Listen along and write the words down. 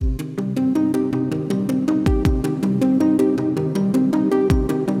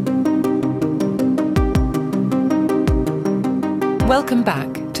Welcome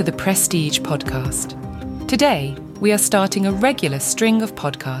back to the Prestige Podcast. Today, we are starting a regular string of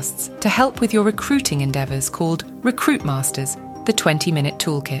podcasts to help with your recruiting endeavours called RecruitMasters, the 20-minute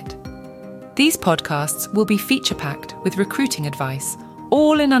toolkit. These podcasts will be feature-packed with recruiting advice,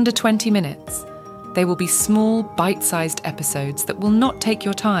 all in under 20 minutes. They will be small, bite-sized episodes that will not take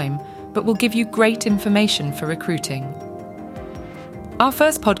your time, but will give you great information for recruiting. Our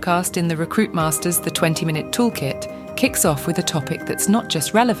first podcast in the RecruitMasters, the 20-minute toolkit, kicks off with a topic that's not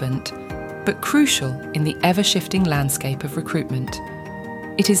just relevant, but crucial in the ever-shifting landscape of recruitment.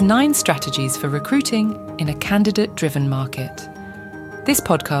 It is 9 strategies for recruiting in a candidate-driven market. This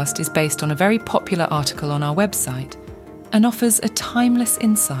podcast is based on a very popular article on our website and offers a timeless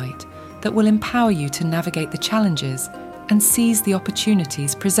insight that will empower you to navigate the challenges and seize the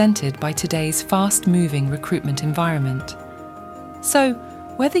opportunities presented by today's fast-moving recruitment environment. So,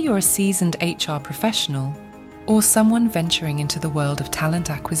 whether you're a seasoned HR professional or someone venturing into the world of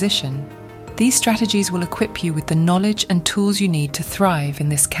talent acquisition, these strategies will equip you with the knowledge and tools you need to thrive in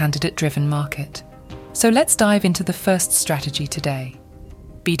this candidate-driven market. So let's dive into the first strategy today.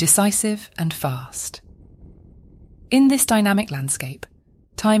 Be decisive and fast. In this dynamic landscape,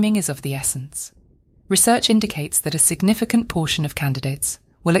 timing is of the essence. Research indicates that a significant portion of candidates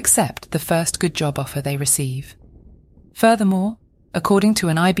will accept the first good job offer they receive. Furthermore, according to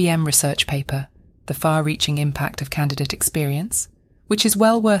an IBM research paper, The Far-Reaching Impact of Candidate Experience, which is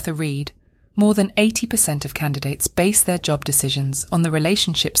well worth a read, more than 80% of candidates base their job decisions on the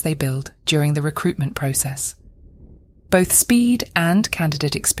relationships they build during the recruitment process. Both speed and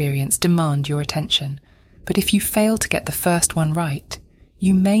candidate experience demand your attention, but if you fail to get the first one right,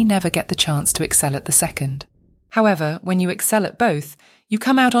 you may never get the chance to excel at the second. However, when you excel at both, you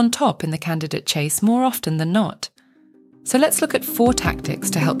come out on top in the candidate chase more often than not. So let's look at 4 tactics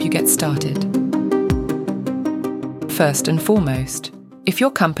to help you get started. First and foremost, if your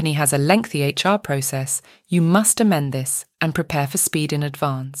company has a lengthy HR process, you must amend this and prepare for speed in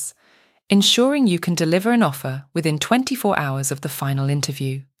advance, ensuring you can deliver an offer within 24 hours of the final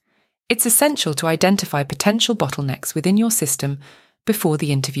interview. It's essential to identify potential bottlenecks within your system before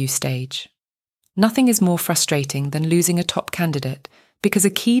the interview stage. Nothing is more frustrating than losing a top candidate because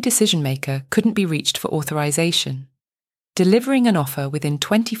a key decision-maker couldn't be reached for authorization. Delivering an offer within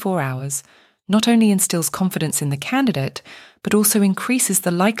 24 hours not only instills confidence in the candidate, but also increases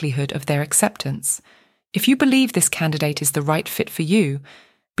the likelihood of their acceptance. If you believe this candidate is the right fit for you,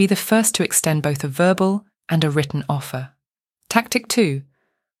 be the first to extend both a verbal and a written offer. Tactic 2.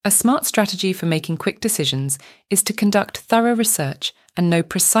 A smart strategy for making quick decisions is to conduct thorough research and know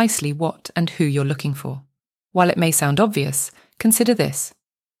precisely what and who you're looking for. While it may sound obvious, consider this.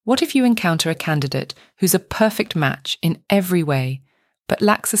 What if you encounter a candidate who's a perfect match in every way, but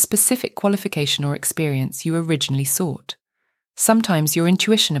lacks a specific qualification or experience you originally sought? Sometimes your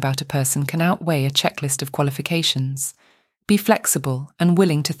intuition about a person can outweigh a checklist of qualifications. Be flexible and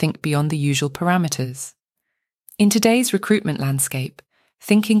willing to think beyond the usual parameters. In today's recruitment landscape,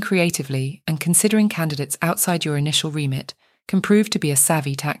 thinking creatively and considering candidates outside your initial remit can prove to be a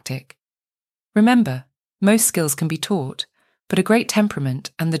savvy tactic. Remember, most skills can be taught, but a great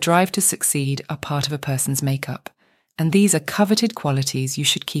temperament and the drive to succeed are part of a person's makeup, and these are coveted qualities you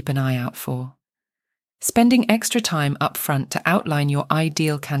should keep an eye out for. Spending extra time up front to outline your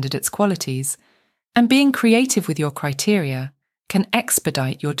ideal candidate's qualities and being creative with your criteria can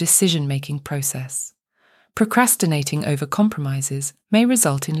expedite your decision-making process. Procrastinating over compromises may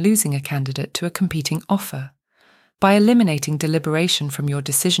result in losing a candidate to a competing offer. By eliminating deliberation from your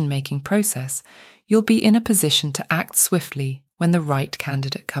decision-making process, you'll be in a position to act swiftly when the right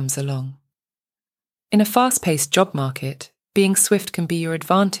candidate comes along. In a fast-paced job market, being swift can be your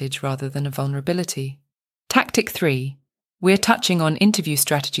advantage rather than a vulnerability. Tactic 3. We're touching on interview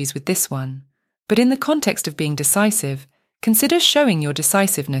strategies with this one, but in the context of being decisive, consider showing your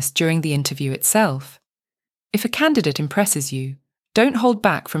decisiveness during the interview itself. If a candidate impresses you, don't hold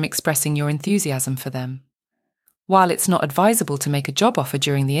back from expressing your enthusiasm for them. While it's not advisable to make a job offer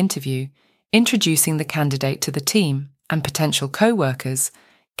during the interview, introducing the candidate to the team and potential co-workers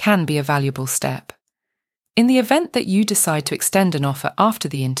can be a valuable step. In the event that you decide to extend an offer after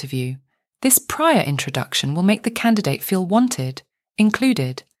the interview, this prior introduction will make the candidate feel wanted,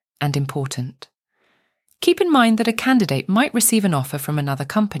 included, and important. Keep in mind that a candidate might receive an offer from another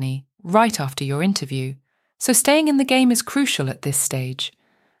company right after your interview, so staying in the game is crucial at this stage.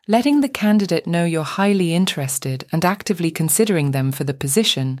 Letting the candidate know you're highly interested and actively considering them for the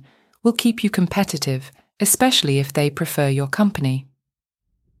position will keep you competitive, especially if they prefer your company.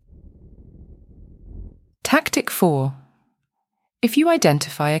 Tactic 4. If you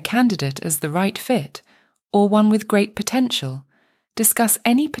identify a candidate as the right fit, or one with great potential, discuss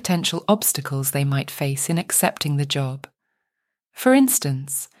any potential obstacles they might face in accepting the job. For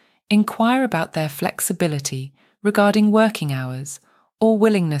instance, inquire about their flexibility regarding working hours or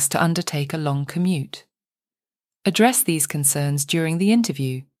willingness to undertake a long commute. Address these concerns during the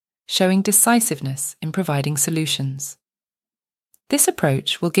interview, showing decisiveness in providing solutions. This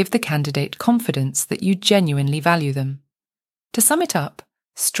approach will give the candidate confidence that you genuinely value them. To sum it up,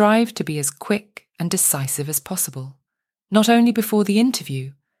 strive to be as quick and decisive as possible, not only before the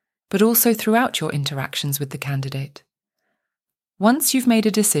interview, but also throughout your interactions with the candidate. Once you've made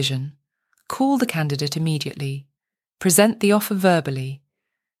a decision, call the candidate immediately, present the offer verbally,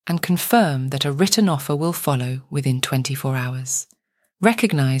 and confirm that a written offer will follow within 24 hours.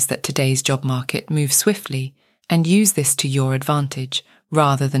 Recognize that today's job market moves swiftly and use this to your advantage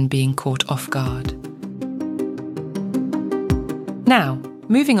rather than being caught off guard. Now,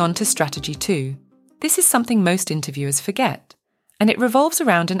 moving on to strategy 2. This is something most interviewers forget, and it revolves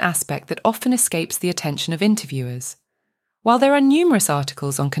around an aspect that often escapes the attention of interviewers. While there are numerous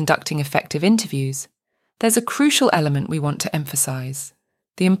articles on conducting effective interviews, there's a crucial element we want to emphasize: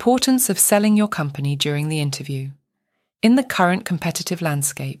 the importance of selling your company during the interview. In the current competitive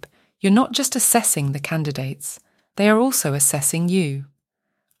landscape, you're not just assessing the candidates, they are also assessing you.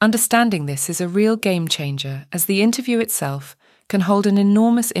 Understanding this is a real game changer, as the interview itself can hold an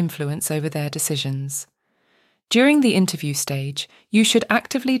enormous influence over their decisions. During the interview stage, you should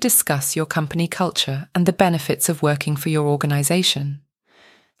actively discuss your company culture and the benefits of working for your organization.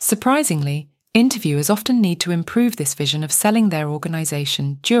 Surprisingly, interviewers often need to improve this vision of selling their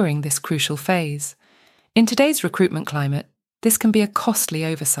organization during this crucial phase. In today's recruitment climate, this can be a costly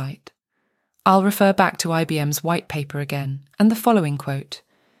oversight. I'll refer back to IBM's white paper again, and the following quote: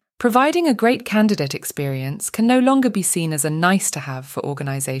 "Providing a great candidate experience can no longer be seen as a nice-to-have for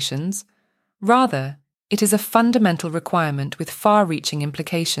organizations. Rather, it is a fundamental requirement with far-reaching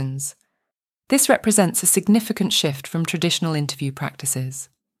implications. This represents a significant shift from traditional interview practices.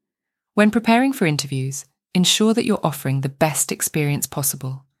 When preparing for interviews, ensure that you're offering the best experience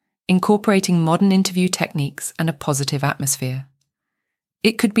possible, incorporating modern interview techniques and a positive atmosphere.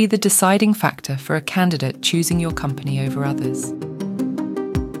 It could be the deciding factor for a candidate choosing your company over others."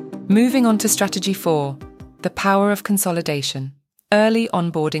 Moving on to strategy 4, the power of consolidation, early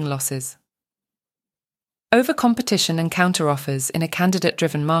onboarding losses. Overcompetition and counteroffers in a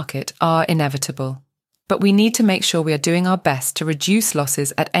candidate-driven market are inevitable, but we need to make sure we are doing our best to reduce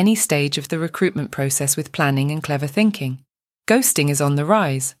losses at any stage of the recruitment process with planning and clever thinking. Ghosting is on the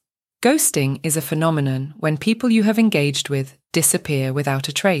rise. Ghosting is a phenomenon when people you have engaged with disappear without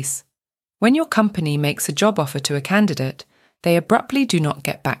a trace. When your company makes a job offer to a candidate, they abruptly do not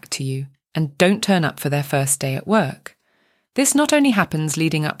get back to you and don't turn up for their first day at work. This not only happens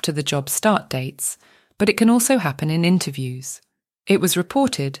leading up to the job start dates, but it can also happen in interviews. It was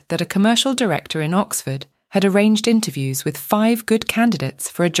reported that a commercial director in Oxford had arranged interviews with 5 good candidates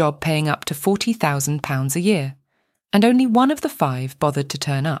for a job paying up to £40,000 a year, and only one of the 5 bothered to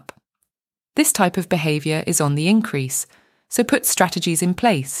turn up. This type of behaviour is on the increase, so put strategies in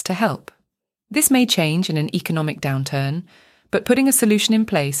place to help. This may change in an economic downturn, but putting a solution in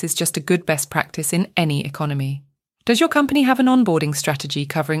place is just a good best practice in any economy. Does your company have an onboarding strategy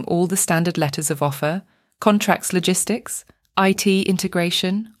covering all the standard letters of offer, contracts logistics, IT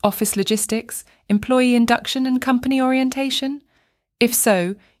integration, office logistics, employee induction and company orientation? If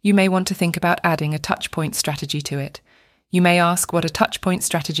so, you may want to think about adding a touchpoint strategy to it. You may ask what a touchpoint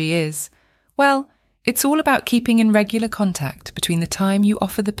strategy is. Well, it's all about keeping in regular contact between the time you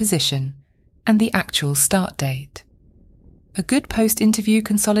offer the position and the actual start date. A good post-interview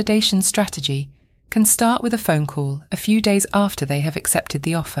consolidation strategy can start with a phone call a few days after they have accepted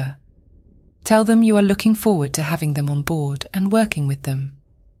the offer. Tell them you are looking forward to having them on board and working with them.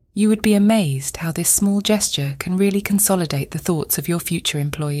 You would be amazed how this small gesture can really consolidate the thoughts of your future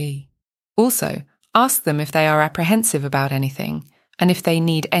employee. Also, ask them if they are apprehensive about anything and if they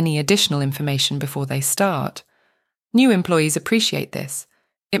need any additional information before they start. New employees appreciate this.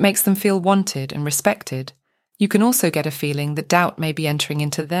 It makes them feel wanted and respected. You can also get a feeling that doubt may be entering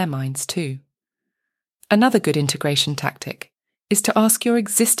into their minds too. Another good integration tactic is to ask your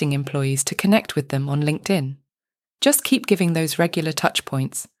existing employees to connect with them on LinkedIn. Just keep giving those regular touch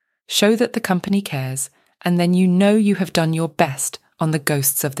points, show that the company cares, and then you know you have done your best on the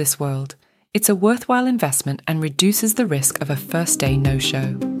ghosts of this world. It's a worthwhile investment and reduces the risk of a first-day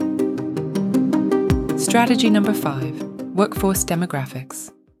no-show. Strategy number 5, workforce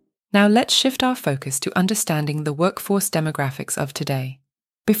demographics. Now let's shift our focus to understanding the workforce demographics of today.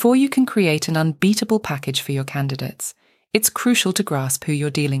 Before you can create an unbeatable package for your candidates, it's crucial to grasp who you're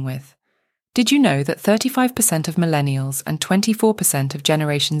dealing with. Did you know that 35% of millennials and 24% of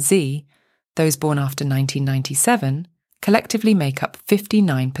Generation Z, those born after 1997, collectively make up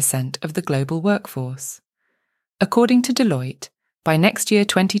 59% of the global workforce? According to Deloitte, by next year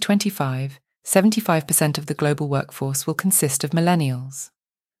 2025, 75% of the global workforce will consist of millennials.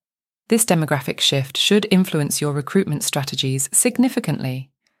 This demographic shift should influence your recruitment strategies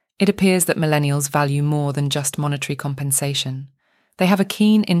significantly. It appears that millennials value more than just monetary compensation. They have a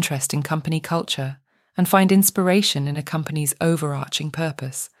keen interest in company culture and find inspiration in a company's overarching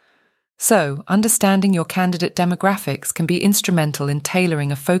purpose. So, understanding your candidate demographics can be instrumental in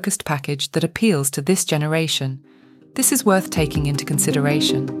tailoring a focused package that appeals to this generation. This is worth taking into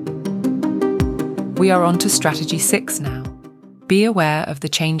consideration. We are on to strategy 6 now. Be aware of the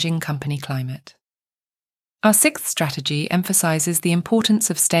changing company climate. Our 6th strategy emphasizes the importance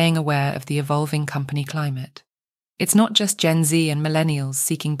of staying aware of the evolving company climate. It's not just Gen Z and millennials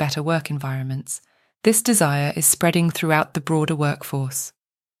seeking better work environments. This desire is spreading throughout the broader workforce.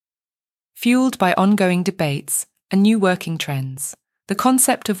 Fueled by ongoing debates and new working trends, the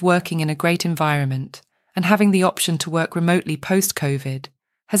concept of working in a great environment and having the option to work remotely post-COVID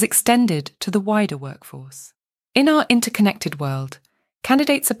has extended to the wider workforce. In our interconnected world,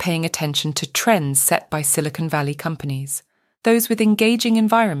 candidates are paying attention to trends set by Silicon Valley companies, those with engaging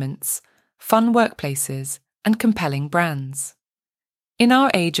environments, fun workplaces, and compelling brands. In our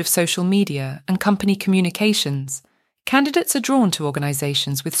age of social media and company communications, candidates are drawn to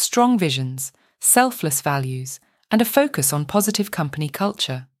organizations with strong visions, selfless values, and a focus on positive company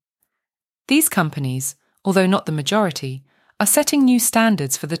culture. These companies, although not the majority, are setting new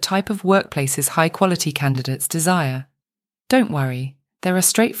standards for the type of workplaces high-quality candidates desire. Don't worry, there are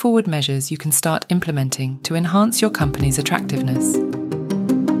straightforward measures you can start implementing to enhance your company's attractiveness.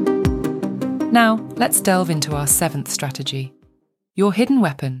 Now, let's delve into our 7th strategy. Your hidden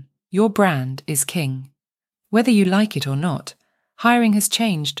weapon, your brand, is king. Whether you like it or not, hiring has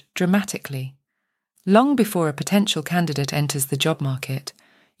changed dramatically. Long before a potential candidate enters the job market,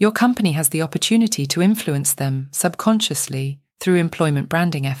 your company has the opportunity to influence them subconsciously through employment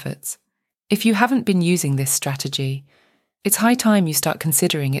branding efforts. If you haven't been using this strategy, it's high time you start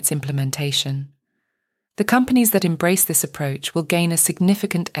considering its implementation. The companies that embrace this approach will gain a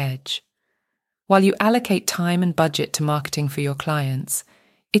significant edge. While you allocate time and budget to marketing for your clients,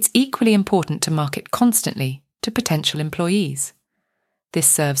 it's equally important to market constantly to potential employees. This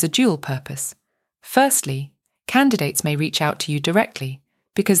serves a dual purpose. Firstly, candidates may reach out to you directly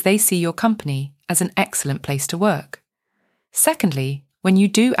because they see your company as an excellent place to work. Secondly, when you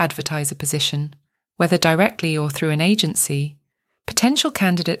do advertise a position, whether directly or through an agency, potential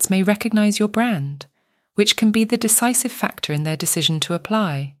candidates may recognize your brand, which can be the decisive factor in their decision to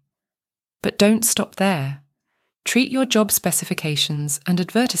apply. But don't stop there. Treat your job specifications and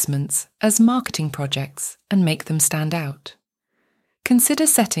advertisements as marketing projects and make them stand out. Consider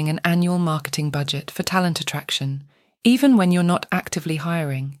setting an annual marketing budget for talent attraction, even when you're not actively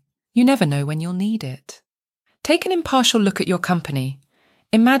hiring. You never know when you'll need it. Take an impartial look at your company.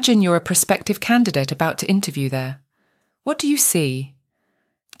 Imagine you're a prospective candidate about to interview there. What do you see?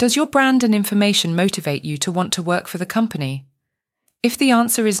 Does your brand and information motivate you to want to work for the company? If the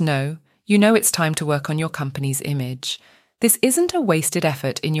answer is no, you know it's time to work on your company's image. This isn't a wasted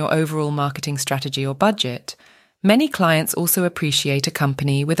effort in your overall marketing strategy or budget. Many clients also appreciate a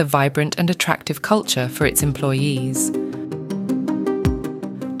company with a vibrant and attractive culture for its employees.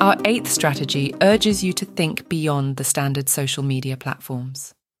 Our 8th strategy urges you to think beyond the standard social media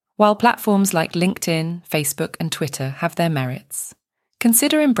platforms. While platforms like LinkedIn, Facebook, and Twitter have their merits,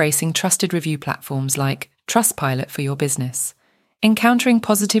 consider embracing trusted review platforms like Trustpilot for your business. Encountering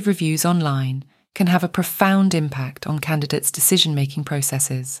positive reviews online can have a profound impact on candidates' decision-making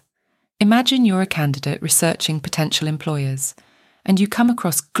processes. Imagine you're a candidate researching potential employers, and you come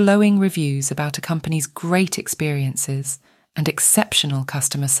across glowing reviews about a company's great experiences and exceptional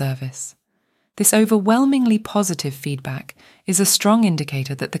customer service. This overwhelmingly positive feedback is a strong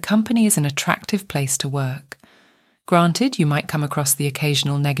indicator that the company is an attractive place to work. Granted, you might come across the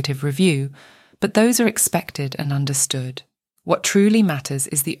occasional negative review, but those are expected and understood. What truly matters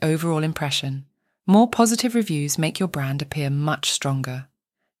is the overall impression. More positive reviews make your brand appear much stronger.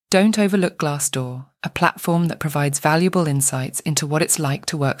 Don't overlook Glassdoor, a platform that provides valuable insights into what it's like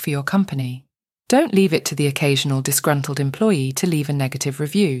to work for your company. Don't leave it to the occasional disgruntled employee to leave a negative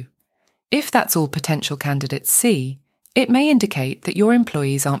review. If that's all potential candidates see, it may indicate that your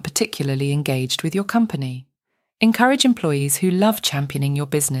employees aren't particularly engaged with your company. Encourage employees who love championing your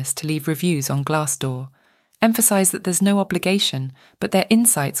business to leave reviews on Glassdoor. Emphasize that there's no obligation, but their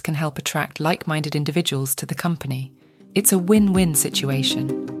insights can help attract like-minded individuals to the company. It's a win-win situation.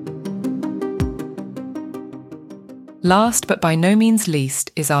 Last but by no means least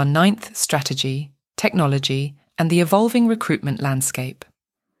is our 9th strategy, technology, and the evolving recruitment landscape.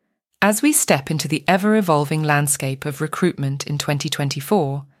 As we step into the ever-evolving landscape of recruitment in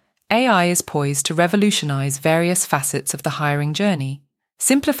 2024, AI is poised to revolutionize various facets of the hiring journey,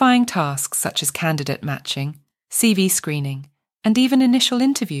 simplifying tasks such as candidate matching, CV screening, and even initial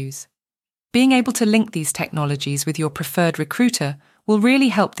interviews. Being able to link these technologies with your preferred recruiter will really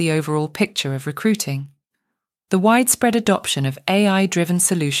help the overall picture of recruiting. The widespread adoption of AI-driven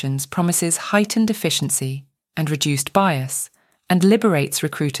solutions promises heightened efficiency and reduced bias, and liberates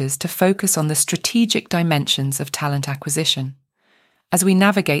recruiters to focus on the strategic dimensions of talent acquisition. As we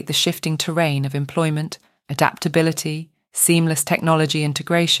navigate the shifting terrain of employment, adaptability, seamless technology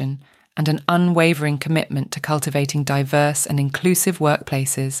integration, and an unwavering commitment to cultivating diverse and inclusive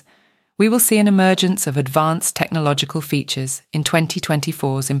workplaces, we will see an emergence of advanced technological features in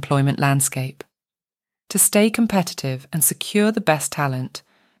 2024's employment landscape. To stay competitive and secure the best talent,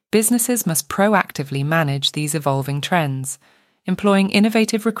 businesses must proactively manage these evolving trends, employing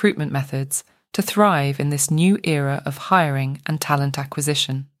innovative recruitment methods to thrive in this new era of hiring and talent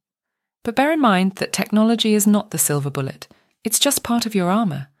acquisition. But bear in mind that technology is not the silver bullet, it's just part of your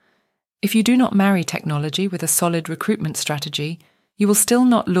armour. If you do not marry technology with a solid recruitment strategy, you will still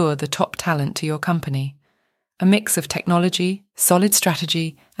not lure the top talent to your company. A mix of technology, solid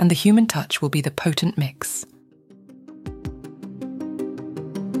strategy, and the human touch will be the potent mix.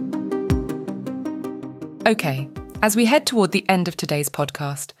 Okay, as we head toward the end of today's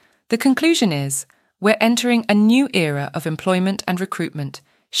podcast, the conclusion is we're entering a new era of employment and recruitment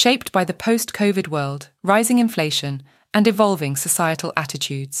shaped by the post-COVID world, rising inflation, and evolving societal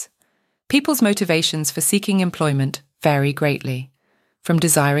attitudes. People's motivations for seeking employment vary greatly, from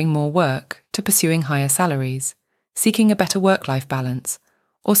desiring more work to pursuing higher salaries, seeking a better work-life balance,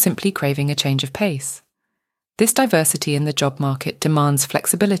 or simply craving a change of pace. This diversity in the job market demands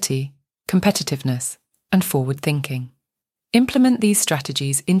flexibility, competitiveness, and forward thinking. Implement these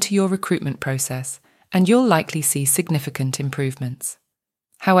strategies into your recruitment process, and you'll likely see significant improvements.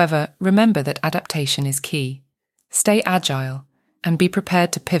 However, remember that adaptation is key. Stay agile, and be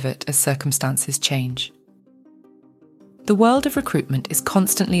prepared to pivot as circumstances change. The world of recruitment is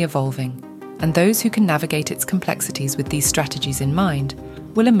constantly evolving, and those who can navigate its complexities with these strategies in mind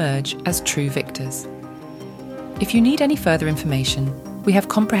will emerge as true victors. If you need any further information, we have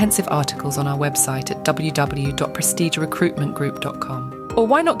comprehensive articles on our website at www.prestigerecruitmentgroup.com. Or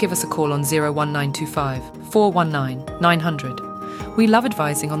why not give us a call on 01925 419 900. We love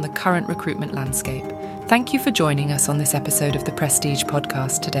advising on the current recruitment landscape. Thank you for joining us on this episode of the Prestige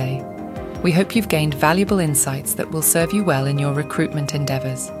podcast today. We hope you've gained valuable insights that will serve you well in your recruitment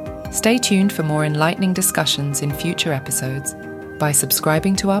endeavours. Stay tuned for more enlightening discussions in future episodes by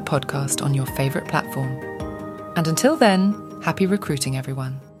subscribing to our podcast on your favourite platform. And until then, happy recruiting,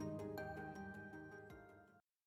 everyone.